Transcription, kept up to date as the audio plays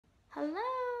Hello.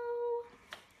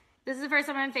 This is the first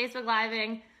time I'm Facebook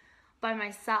Living by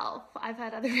myself. I've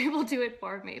had other people do it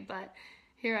for me, but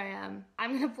here I am.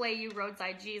 I'm gonna play you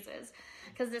Roadside Jesus,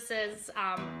 because this is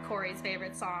Corey's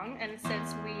favorite song, and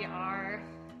since we are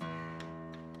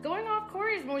going off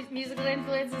Corey's musical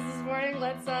influences this morning,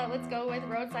 let's go with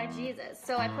Roadside Jesus.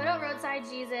 So I put out Roadside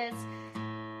Jesus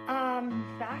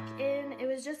back in, it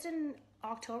was just in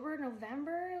October,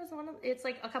 November. It's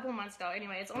like a couple months ago.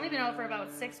 Anyway, it's only been out for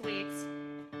about 6 weeks.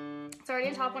 It's already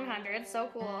in top 100, so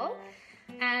cool.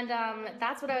 And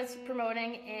that's what I was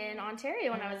promoting in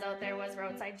Ontario when I was out there, was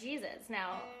Roadside Jesus.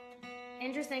 Now,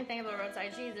 interesting thing about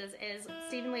Roadside Jesus is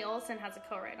Stephen Lee Olsen has a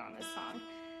co-write on this song.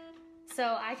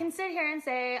 So I can sit here and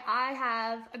say I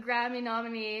have a Grammy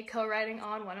nominee co-writing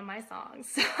on one of my songs.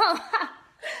 So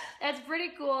that's pretty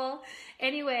cool.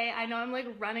 Anyway, I know I'm like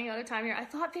running out of time here. I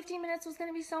thought 15 minutes was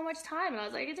gonna be so much time, and I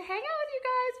was like, I get to hang out with you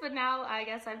guys, but now I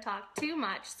guess I've talked too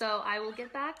much. So I will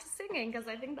get back to singing, because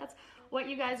I think that's what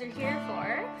you guys are here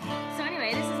for. So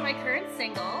anyway, this is my current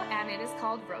single, and it is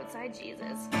called Roadside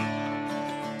Jesus.